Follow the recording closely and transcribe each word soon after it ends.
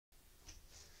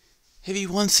Hey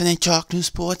everyone, Stanley Talk New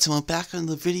Sports, and we're back on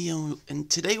the video, and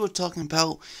today we're talking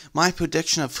about my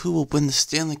prediction of who will win the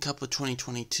Stanley Cup of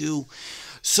 2022.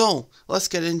 So, let's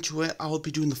get into it. I will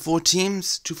be doing the 4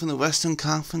 teams, 2 from the Western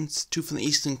Conference, 2 from the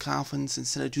Eastern Conference,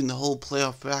 instead of doing the whole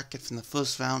playoff bracket from the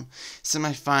first round,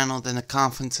 semifinal, then the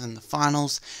conference, and the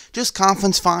finals. Just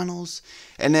conference finals,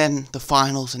 and then the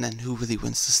finals, and then who really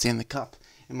wins the Stanley Cup,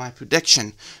 in my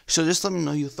prediction. So just let me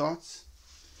know your thoughts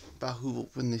about who will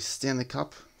win the Stanley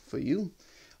Cup for you,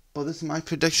 but this is my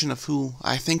prediction of who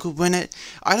I think will win it.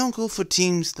 I don't go for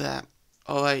teams that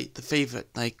are like the favorite,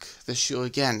 like this year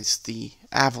again, it's the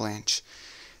Avalanche.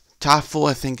 Top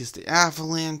 4 I think is the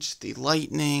Avalanche, the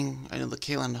Lightning, I know the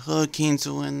Carolina Hurricanes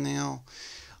are in now.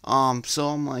 So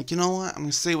I'm like, you know what, I'm going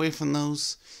to stay away from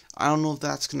those. I don't know if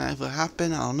that's going to ever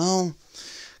happen, I don't know,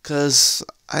 because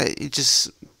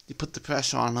you put the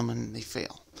pressure on them and they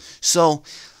fail. So,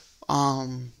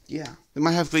 yeah, they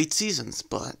might have great seasons,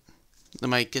 but they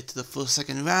might get to the first,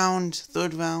 second round,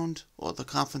 third round, or the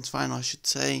conference final, I should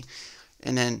say,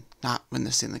 and then not win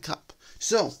the Stanley Cup.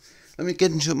 So, let me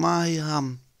get into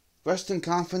my Western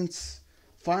Conference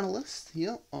finalists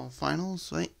here, or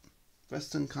finals, right?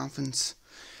 Western Conference.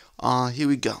 Here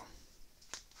we go.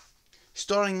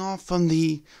 Starting off from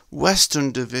the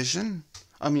Western Division,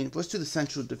 let's do the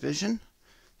Central Division.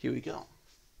 Here we go.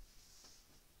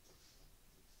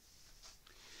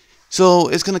 So,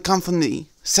 it's going to come from the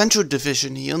Central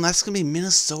Division here, and that's going to be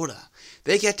Minnesota.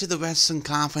 They get to the Western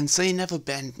Conference. They never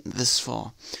been this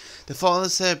far. The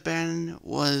farthest they've been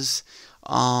was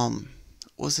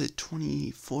it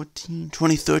 2014,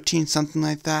 2013, something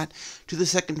like that, to the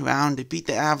second round. They beat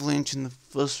the Avalanche in the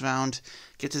first round,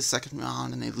 get to the second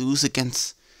round, and they lose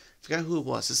against, I forgot who it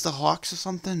was. It's the Hawks or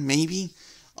something, maybe.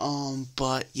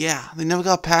 But yeah, they never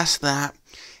got past that.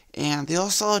 And they're a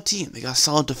solid team. They got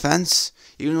solid defense,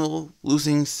 even though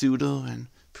losing Suter and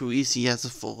Parisi as a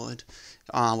forward.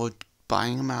 We're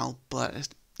buying them out, but,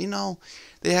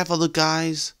 they have other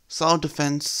guys, solid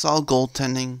defense, solid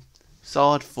goaltending,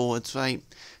 solid forwards, right?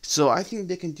 So I think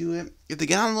they can do it. If they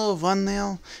get on a little run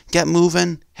now, get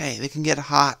moving, hey, they can get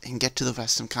hot and get to the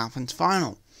Western Conference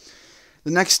Final.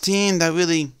 The next team that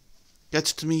really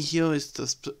gets to me here is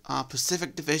the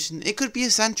Pacific Division. It could be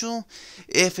essential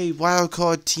if a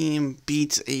wildcard team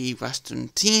beats a Western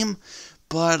team,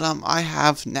 but I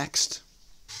have next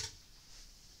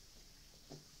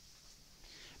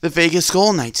the Vegas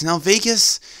Golden Knights. Now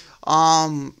Vegas,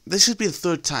 this should be the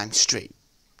 3rd time straight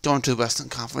going to the Western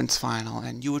Conference Final,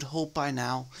 and you would hope by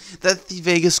now that the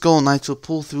Vegas Golden Knights will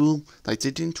pull through like they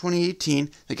did in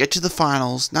 2018. They get to the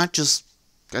finals, not just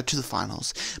get to the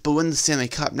finals, but win the Stanley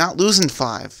Cup. Not losing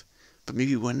 5, but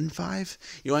maybe winning 5.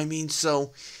 You know what I mean?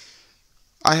 So,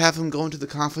 I have them going to the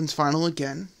conference final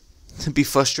again. It'd be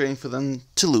frustrating for them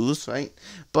to lose, right?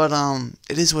 But,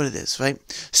 it is what it is, right?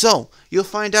 So, you'll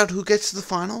find out who gets to the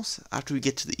finals after we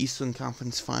get to the Eastern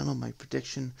Conference Final. My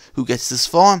prediction, who gets this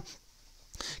far.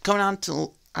 Coming out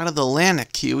of the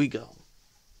Atlantic, here we go.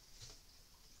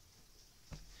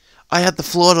 I had the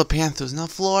Florida Panthers. Now,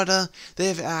 Florida,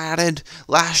 they've added.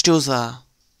 Last year was a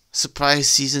surprise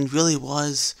season. Really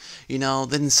was. They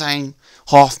didn't sign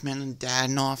Hoffman and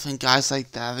Dadenoff and guys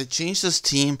like that. They changed this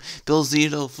team. Bill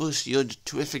Zito, first year, did a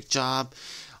terrific job.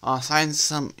 Signed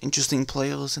some interesting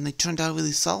players, and they turned out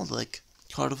really solid, like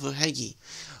Carter Verhaeghe.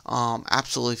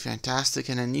 Absolutely fantastic.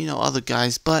 And then, other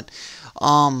guys. But,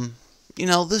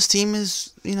 this team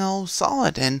is,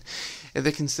 solid. And if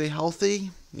they can stay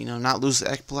healthy, not lose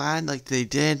Ekblad like they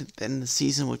did in the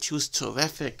season, which was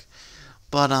terrific.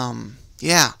 But,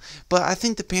 yeah. But I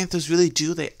think the Panthers really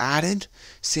do. They added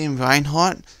Sam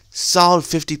Reinhart. Solid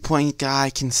 50-point guy.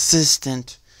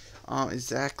 Consistent.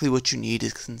 Exactly what you need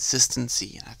is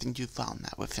consistency. And I think you found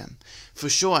that with him. For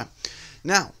sure.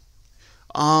 Now,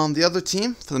 the other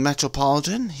team for the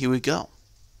Metropolitan. Here we go.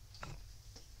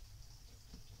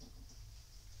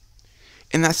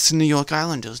 And that's the New York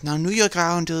Islanders. Now, New York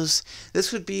Islanders,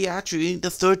 this would be actually the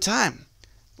 3rd time,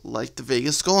 like the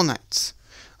Vegas Golden Knights.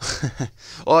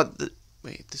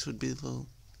 This would be the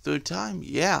 3rd time?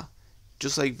 Yeah,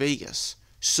 just like Vegas.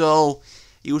 So,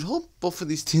 you would hope both of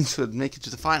these teams would make it to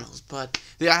the finals. But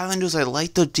the Islanders, I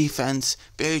like their defense.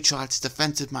 Barry Trotz,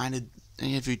 defensive-minded. And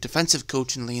you have your defensive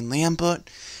coach in Lane Lambert.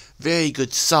 Very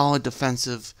good, solid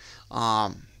defensive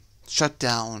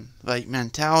shutdown, right,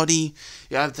 mentality.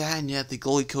 You have that, and you have the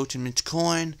goalie coach in Mitch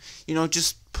Korn.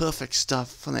 Just perfect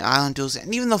stuff from the Islanders.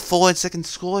 And even the forwards that can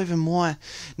score even more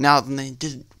now than they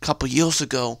did a couple years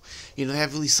ago. They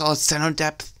have really solid center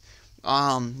depth. They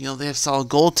have solid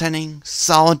goaltending,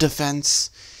 solid defense.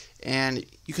 And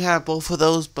you can have both of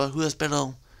those, but who has better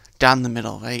down the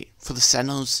middle, right, for the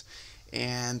centers.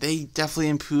 and they definitely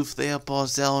improved there.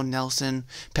 Barzell, Nelson,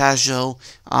 Pajot,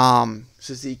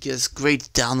 Cizikas,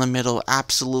 great down the middle,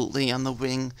 absolutely on the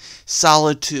wing,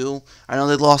 solid too. I know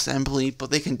they lost Embley, but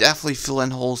they can definitely fill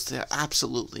in holes there,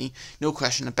 absolutely, no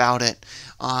question about it.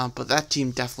 But that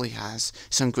team definitely has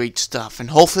some great stuff,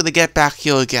 and hopefully they get back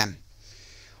here again.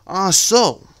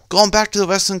 So going back to the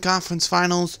Western Conference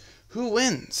Finals, who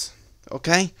wins?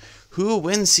 Okay, who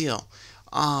wins here?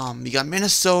 You got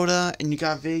Minnesota and you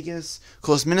got Vegas. Of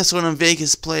course, Minnesota and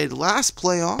Vegas played last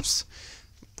playoffs.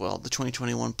 Well, the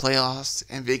 2021 playoffs,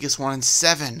 and Vegas won in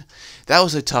 7. That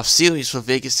was a tough series for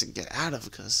Vegas to get out of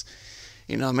because,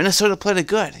 Minnesota played it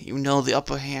good. Even though the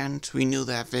upper hand, we knew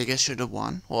that Vegas should have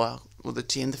won. Well, the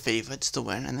team, the favorites to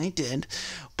win, and they did.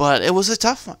 But it was a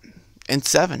tough one. In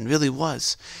 7, really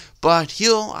was. But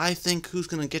here, I think who's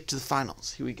going to get to the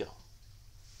finals. Here we go.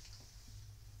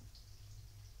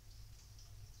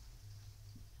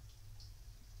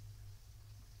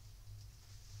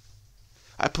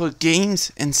 I put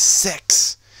games in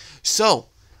 6. So,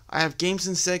 I have games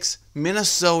in 6.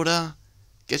 Minnesota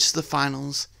gets to the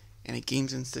finals. And a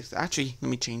games in 6. Actually, let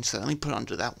me change that. Let me put it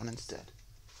under that one instead.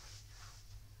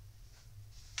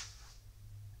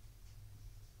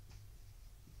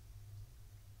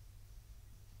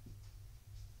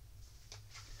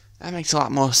 That makes a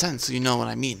lot more sense, so you know what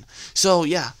I mean. So,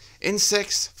 yeah, in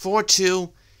 6,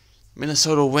 4-2,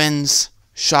 Minnesota wins,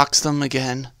 shocks them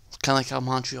again, kind of like how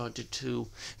Montreal did to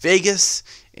Vegas,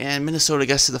 and Minnesota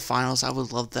gets to the finals. I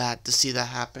would love that, to see that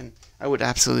happen. I would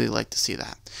absolutely like to see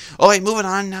that. Alright, moving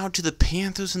on now to the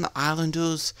Panthers and the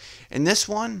Islanders. And this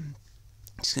one,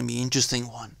 it's going to be an interesting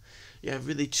one. Yeah,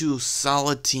 really two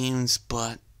solid teams,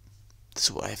 but this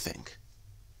is what I think.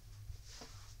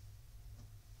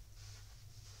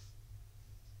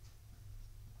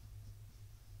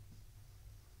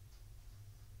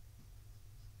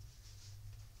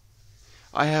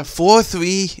 I have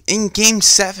 4-3 in Game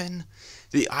 7.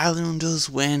 The Islanders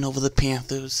win over the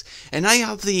Panthers. And I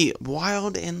have the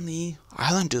Wild and the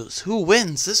Islanders. Who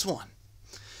wins this one?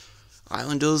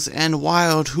 Islanders and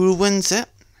Wild. Who wins it?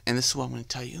 And this is what I'm going to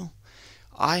tell you.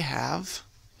 I have...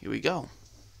 Here we go.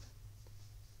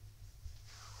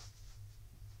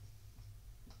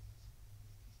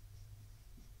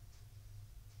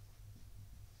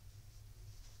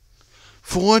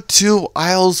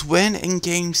 Isles win in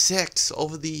Game 6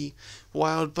 over the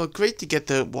Wild, but great to get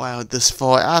the Wild this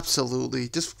far, absolutely,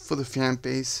 just for the fan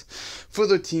base, for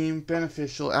the team,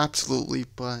 beneficial, absolutely,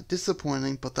 but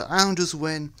disappointing, but the Islanders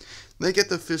win, they get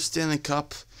the 5th Stanley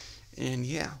Cup, and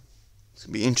yeah, it's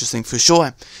going to be interesting for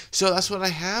sure. So that's what I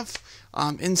have,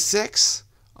 in 6,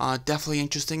 definitely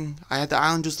interesting. I had the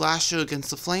Islanders last year against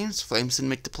the Flames. Flames didn't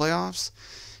make the playoffs.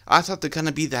 I thought they're going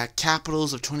to be that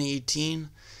Capitals of 2018,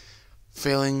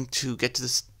 failing to get to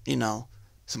this,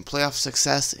 some playoff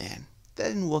success, and that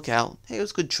didn't work out. Hey, it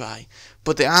was a good try.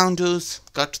 But the Islanders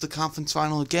got to the conference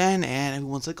final again, and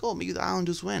everyone's like, oh, maybe the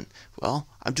Islanders win. Well,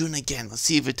 I'm doing it again. Let's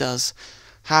see if it does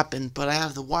happen. But I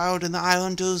have the Wild and the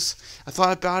Islanders. I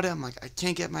thought about it. I'm like, I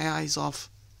can't get my eyes off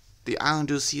the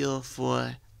Islanders here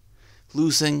for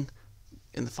losing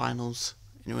in the finals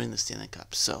and winning the Stanley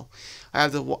Cup. So I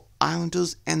have the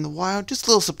Islanders and the Wild. Just a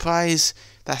little surprise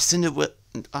that Cinderella,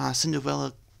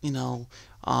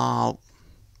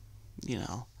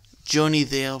 journey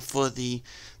there for the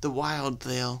Wild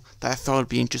there that I thought would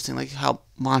be interesting, like how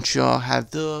Montreal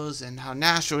had those and how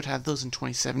Nashville would have those in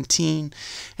 2017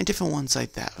 and different ones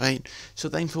like that, right? So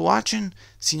thanks for watching.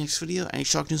 See you next video. Any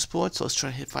Shark News Sports. Let's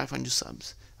try to hit 500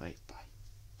 subs.